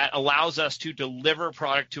that allows us to deliver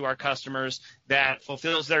product to our customers that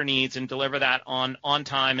fulfills their needs and deliver that on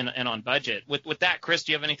time and on budget. With that, Chris,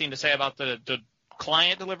 do you have anything to say about the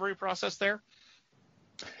client delivery process there?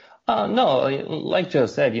 No, like Joe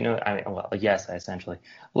said, yes, essentially.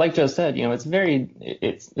 Like Joe said,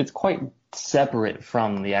 it's quite separate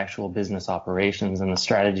from the actual business operations and the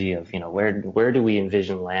strategy of, where do we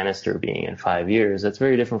envision Lannister being in 5 years? That's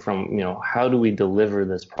very different from, how do we deliver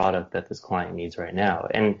this product that this client needs right now?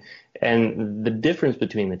 And the difference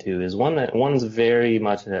between the two is one's very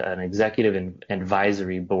much an executive and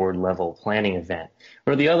advisory board level planning event,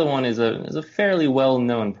 where the other one is a fairly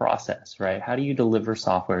well-known process, right? How do you deliver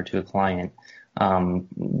software to a client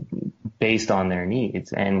based on their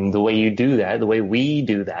needs? And the way you do that, the way we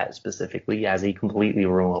do that specifically as a completely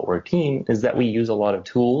remote work team, is that we use a lot of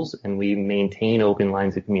tools and we maintain open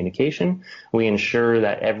lines of communication. We ensure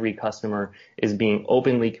that every customer is being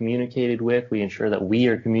openly communicated with. We ensure that we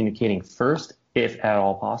are communicating first, if at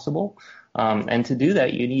all possible. And to do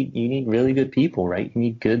that, you need really good people, right? You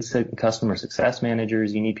need good customer success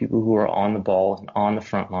managers. You need people who are on the ball and on the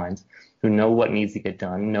front lines, who know what needs to get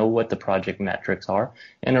done, know what the project metrics are,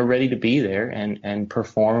 and are ready to be there and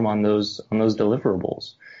perform on those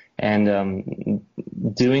deliverables. And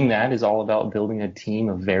doing that is all about building a team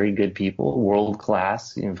of very good people,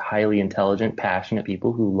 world-class, highly intelligent, passionate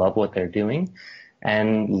people who love what they're doing,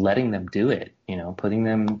 and letting them do it. Putting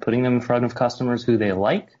them in front of customers who they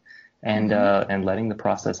like, and letting the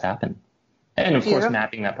process happen. And of course,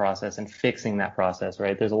 mapping that process and fixing that process,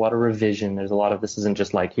 right? There's a lot of revision. There's a lot of, this isn't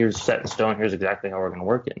just like, here's set in stone, here's exactly how we're going to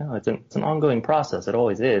work it. No, it's an ongoing process. It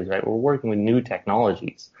always is, right? We're working with new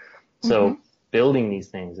technologies. So building these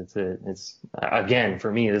things, it's again,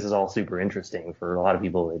 for me, this is all super interesting. For a lot of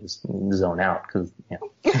people, they just zone out because,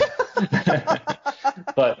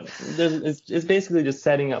 but it's basically just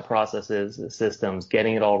setting up processes, systems,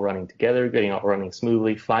 getting it all running together, getting it all running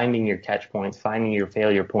smoothly, finding your catch points, finding your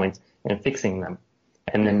failure points, and fixing them,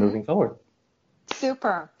 and then moving forward.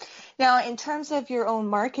 Super. Now, in terms of your own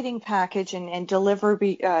marketing package and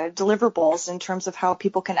deliverables, in terms of how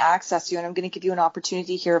people can access you, and I'm going to give you an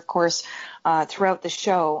opportunity here, of course, throughout the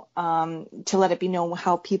show, to let it be known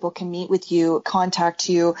how people can meet with you, contact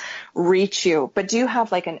you, reach you. But do you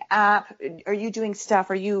have like an app? Are you doing stuff?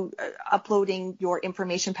 Are you uploading your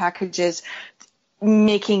information packages,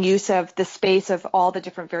 making use of the space of all the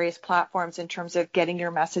different various platforms in terms of getting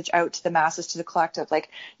your message out to the masses, to the collective?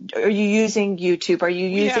 Like, are you using YouTube? Are you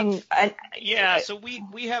using? So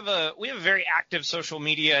we have a very active social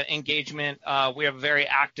media engagement. We have a very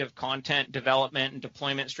active content development and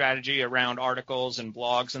deployment strategy around articles and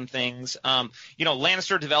blogs and things.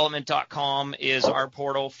 LannisterDevelopment.com is our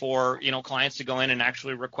portal for clients to go in and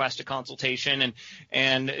actually request a consultation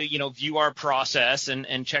and view our process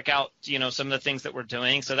and check out some of the things that we're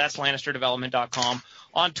doing. So that's LannisterDevelopment.com.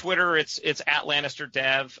 On Twitter, it's at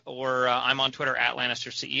LannisterDev, or I'm on Twitter at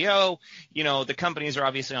LannisterCEO. The companies are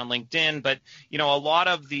obviously on LinkedIn, but a lot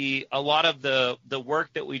of the work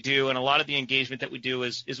that we do and a lot of the engagement that we do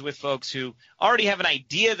is with folks who already have an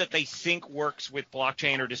idea that they think works with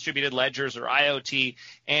blockchain or distributed ledgers or IoT,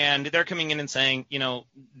 and they're coming in and saying,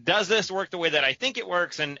 does this work the way that I think it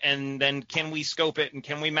works, and then can we scope it, and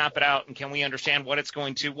can we map it out, and can we understand what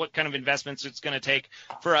kind of investments it's going to take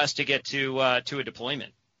for us to get to a deployment.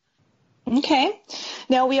 Okay.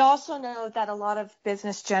 Now, we also know that a lot of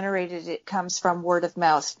business generated, it comes from word of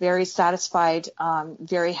mouth, very satisfied,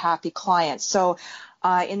 very happy clients. So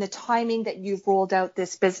in the timing that you've rolled out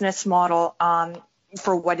this business model,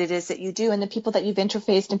 for what it is that you do, and the people that you've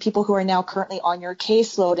interfaced and people who are now currently on your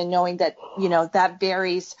caseload, and knowing that, that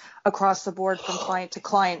varies across the board from client to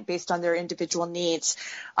client based on their individual needs.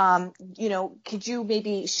 Could you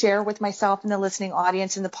maybe share with myself and the listening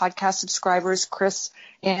audience and the podcast subscribers, Chris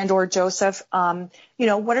and or Joseph,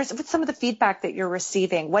 what's some of the feedback that you're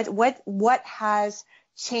receiving? What has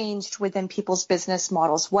changed within people's business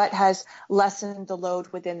models? What has lessened the load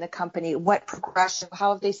within the company? What progression?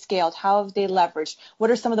 How have they scaled? How have they leveraged?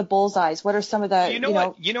 What are some of the bullseyes? What are some of the,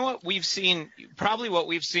 what we've seen, probably what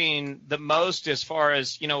we've seen the most as far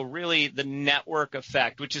as, really the network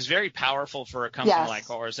effect, which is very powerful for a company like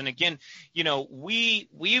ours. And again, we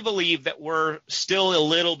believe that we're still a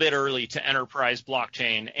little bit early to enterprise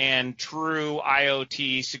blockchain and true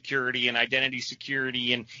IoT security and identity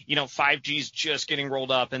security. And, 5G is just getting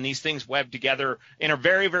rolled up, and these things web together in a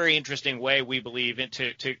very, very interesting way, we believe,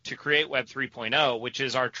 to create Web 3.0, which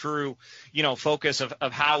is our true, focus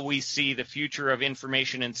of how we see the future of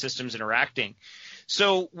information and systems interacting.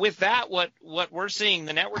 So with that, what we're seeing,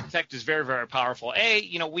 the network effect is very, very powerful.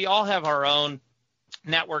 We all have our own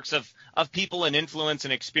networks of people and influence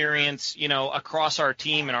and experience, across our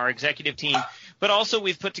team and our executive team. But also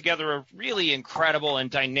we've put together a really incredible and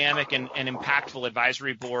dynamic and impactful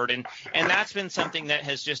advisory board. And that's been something that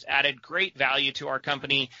has just added great value to our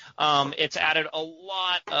company. It's added a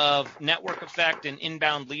lot of network effect and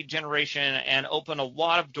inbound lead generation and opened a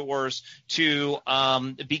lot of doors to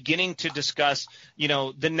beginning to discuss,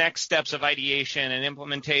 the next steps of ideation and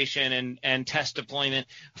implementation and test deployment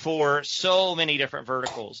for so many different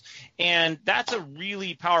verticals. And that's a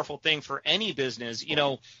really powerful thing for any business.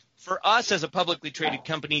 For us as a publicly traded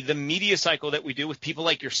company, the media cycle that we do with people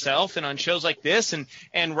like yourself and on shows like this,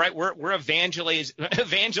 we're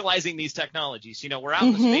evangelizing these technologies. We're out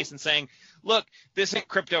in the space and saying, look, this ain't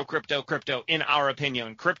crypto in our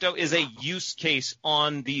opinion. Crypto is a use case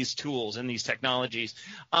on these tools and these technologies,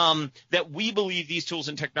 that we believe these tools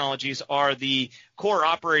and technologies are the core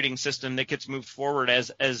operating system that gets moved forward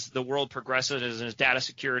as the world progresses, as data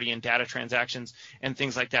security and data transactions and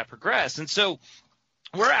things like that progress. And so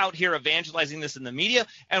we're out here evangelizing this in the media,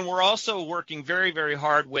 and we're also working very, very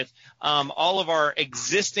hard with all of our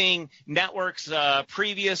existing networks,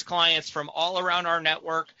 previous clients from all around our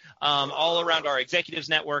network, all around our executives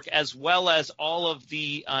network, as well as all of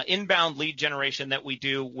the inbound lead generation that we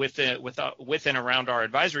do with and around our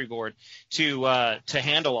advisory board to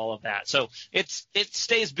handle all of that. So it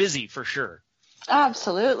stays busy for sure.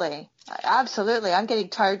 Absolutely. I'm getting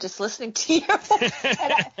tired just listening to you. and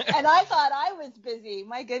I thought I was busy.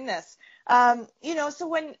 My goodness. So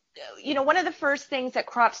when, one of the first things that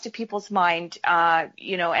crops to people's mind, and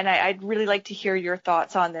I'd really like to hear your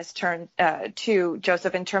thoughts on this too,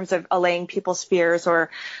 Joseph, in terms of allaying people's fears or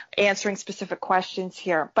answering specific questions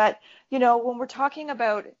here. But, when we're talking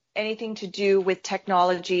about anything to do with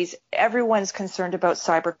technologies, everyone's concerned about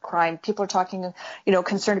cybercrime. People are talking,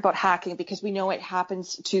 concerned about hacking because we know it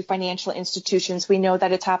happens to financial institutions. We know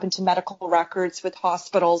that it's happened to medical records with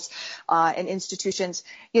hospitals and institutions.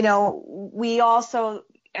 We also,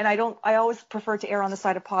 and I always prefer to err on the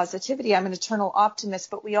side of positivity. I'm an eternal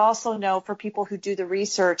optimist, but we also know for people who do the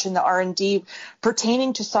research and the R&D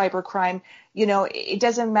pertaining to cybercrime, it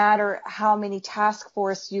doesn't matter how many task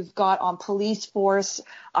force you've got on police force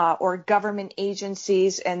or government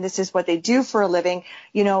agencies, and this is what they do for a living.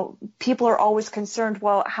 People are always concerned,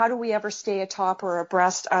 well, how do we ever stay atop or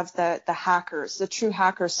abreast of the hackers, the true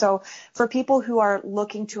hackers? So for people who are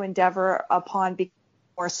looking to endeavor upon becoming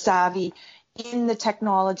more savvy in the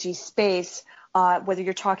technology space, whether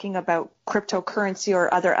you're talking about cryptocurrency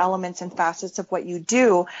or other elements and facets of what you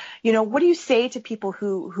do, what do you say to people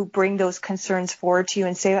who bring those concerns forward to you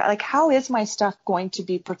and say, like, how is my stuff going to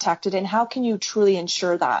be protected and how can you truly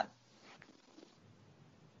ensure that?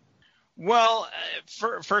 Well,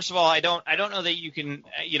 first of all, I don't know that you can,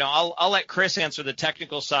 I'll let Chris answer the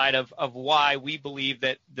technical side of why we believe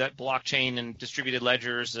that blockchain and distributed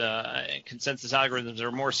ledgers, consensus algorithms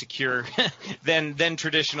are more secure than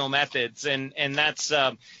traditional methods. And that's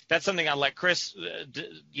something I'll let Chris,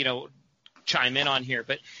 chime in on here.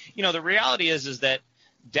 But, the reality is that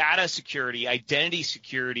data security, identity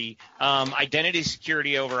security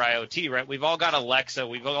over IoT, right? We've all got Alexa,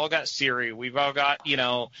 we've all got Siri, we've all got,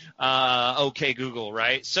 OK Google,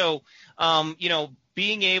 right? So,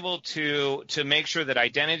 being able to make sure that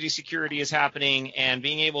identity security is happening and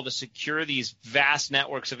being able to secure these vast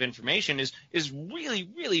networks of information is really,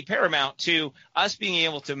 really paramount to us being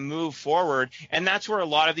able to move forward. And that's where a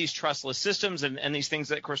lot of these trustless systems and these things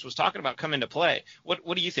that Chris was talking about come into play.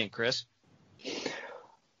 What do you think, Chris?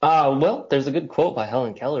 Well, there's a good quote by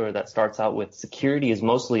Helen Keller that starts out with, security is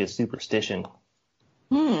mostly a superstition.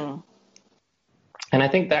 And I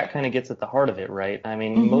think that kind of gets at the heart of it, right? I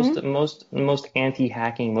mean, most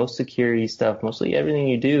anti-hacking, most security stuff, mostly everything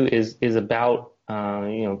you do is about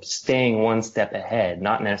staying one step ahead,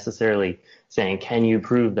 not necessarily saying, can you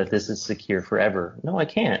prove that this is secure forever? No, I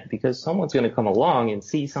can't, because someone's going to come along and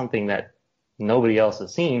see something that nobody else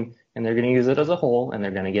has seen, and they're going to use it as a whole, and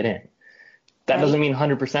they're going to get in. That doesn't mean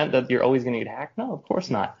 100% that you're always going to get hacked. No, of course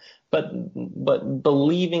not. But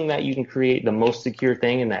believing that you can create the most secure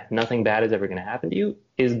thing and that nothing bad is ever going to happen to you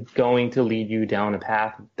is going to lead you down a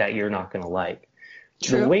path that you're not going to like.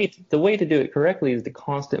 True. The way to do it correctly is to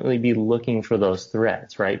constantly be looking for those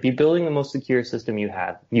threats, right? Be building the most secure system you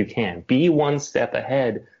can. Be one step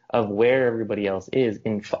ahead of where everybody else is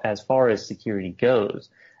as far as security goes.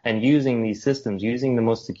 And using these systems, using the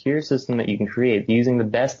most secure system that you can create, using the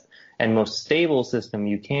best and most stable system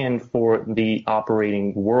you can for the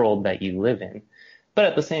operating world that you live in. But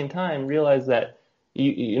at the same time, realize that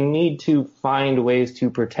you need to find ways to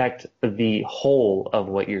protect the whole of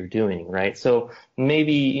what you're doing, right? So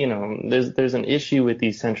maybe, there's an issue with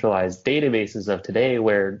these centralized databases of today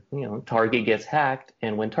where, Target gets hacked,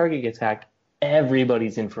 and when Target gets hacked,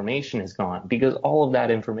 everybody's information is gone because all of that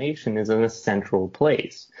information is in a central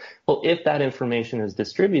place. Well, if that information is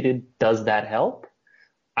distributed, does that help?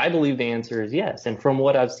 I believe the answer is yes. And from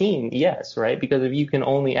what I've seen, yes, right? Because if you can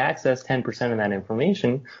only access 10% of that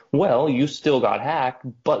information, well, you still got hacked,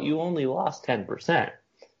 but you only lost 10%.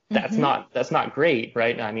 That's not great,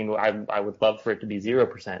 right? I mean, I would love for it to be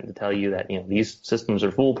 0% to tell you that, these systems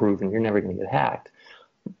are foolproof and you're never going to get hacked.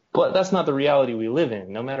 But that's not the reality we live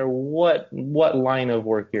in. No matter what line of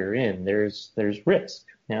work you're in, there's risk.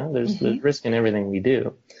 There's risk in everything we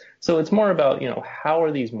do. So it's more about, how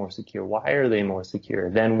are these more secure? Why are they more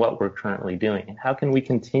secure than what we're currently doing? And how can we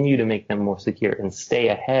continue to make them more secure and stay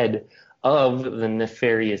ahead of the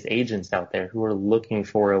nefarious agents out there who are looking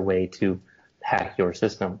for a way to hack your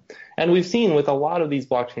system? And we've seen with a lot of these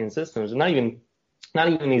blockchain systems, not even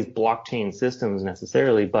these blockchain systems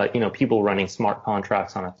necessarily, but, people running smart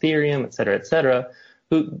contracts on Ethereum, et cetera,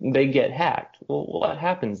 who they get hacked. Well, what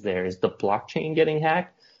happens there? Is the blockchain getting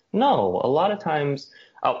hacked? No, a lot of times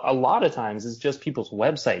it's just people's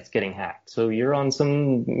websites getting hacked. So you're on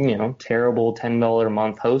some, terrible $10 a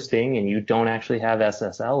month hosting and you don't actually have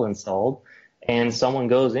SSL installed, and someone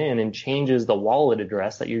goes in and changes the wallet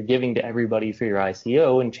address that you're giving to everybody for your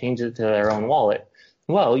ICO and changes it to their own wallet.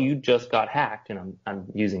 Well, you just got hacked, and I'm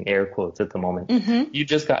using air quotes at the moment. You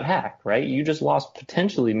just got hacked, right? You just lost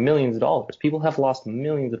potentially millions of dollars. People have lost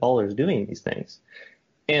millions of dollars doing these things.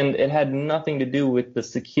 And it had nothing to do with the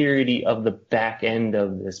security of the back end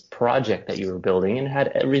of this project that you were building, and it had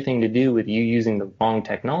everything to do with you using the wrong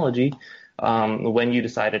technology when you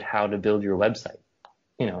decided how to build your website.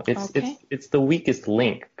 It's the weakest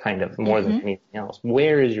link, kind of, more than anything else.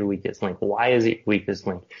 Where is your weakest link? Why is it weakest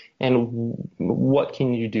link? And what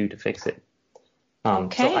can you do to fix it?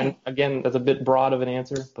 So again, that's a bit broad of an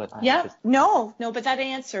answer, but no, but that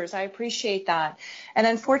answers. I appreciate that. And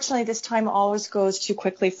unfortunately, this time always goes too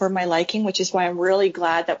quickly for my liking, which is why I'm really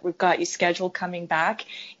glad that we've got you scheduled coming back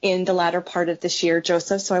in the latter part of this year,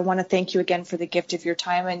 Joseph. So I want to thank you again for the gift of your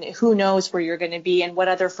time, and who knows where you're going to be and what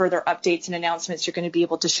other further updates and announcements you're going to be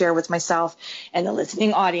able to share with myself and the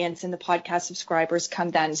listening audience and the podcast subscribers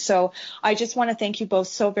come then. So I just want to thank you both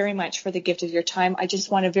so very much for the gift of your time. I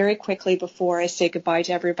just want to very quickly, before I say goodbye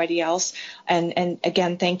to everybody else, and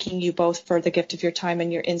again thanking you both for the gift of your time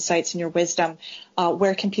and your insights and your wisdom,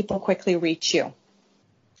 where can people quickly reach you?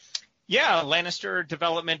 Yeah,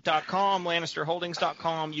 LannisterDevelopment.com,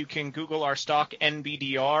 LannisterHoldings.com. You can Google our stock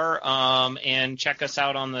NBDR and check us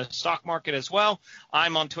out on the stock market as well.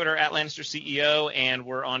 I'm on Twitter at LannisterCEO, and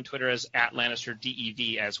we're on Twitter as at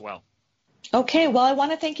LannisterDEV as well. Okay, well, I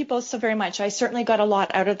want to thank you both so very much. I certainly got a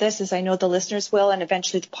lot out of this, as I know the listeners will, and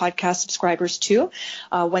eventually the podcast subscribers too,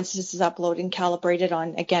 once this is uploaded and calibrated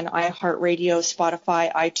on, again, iHeartRadio,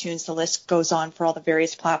 Spotify, iTunes, the list goes on for all the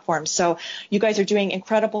various platforms. So you guys are doing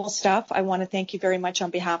incredible stuff. I want to thank you very much on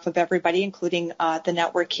behalf of everybody, including the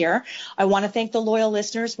network here. I want to thank the loyal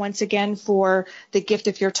listeners once again for the gift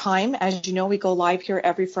of your time. As you know, we go live here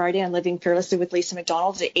every Friday on Living Fearlessly with Lisa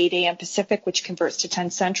McDonald at 8 a.m. Pacific, which converts to 10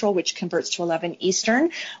 Central, which converts to 11 Eastern,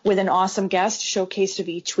 with an awesome guest showcased of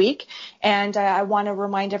each week. And I want to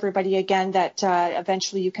remind everybody again that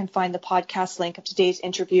eventually you can find the podcast link of today's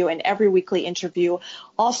interview and every weekly interview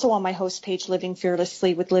also on my host page, Living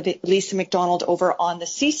Fearlessly with Lisa McDonald, over on the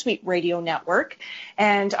C-Suite Radio Network.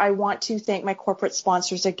 And I want to thank my corporate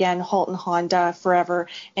sponsors again, Halton Honda, Forever,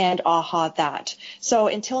 and Aha That. So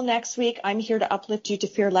until next week, I'm here to uplift you to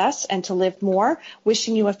fear less and to live more,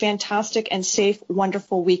 wishing you a fantastic and safe,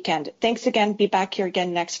 wonderful weekend. Thanks Thanks again. Be back here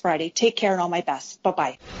again next Friday. Take care and all my best.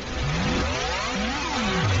 Bye-bye.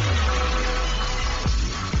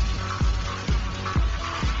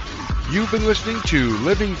 You've been listening to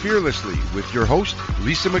Living Fearlessly with your host,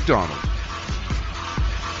 Lisa McDonald.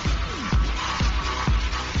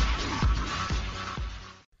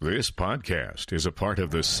 This podcast is a part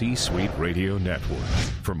of the C-Suite Radio Network.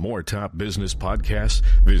 For more top business podcasts,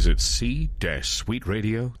 visit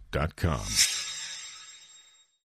c-suiteradio.com.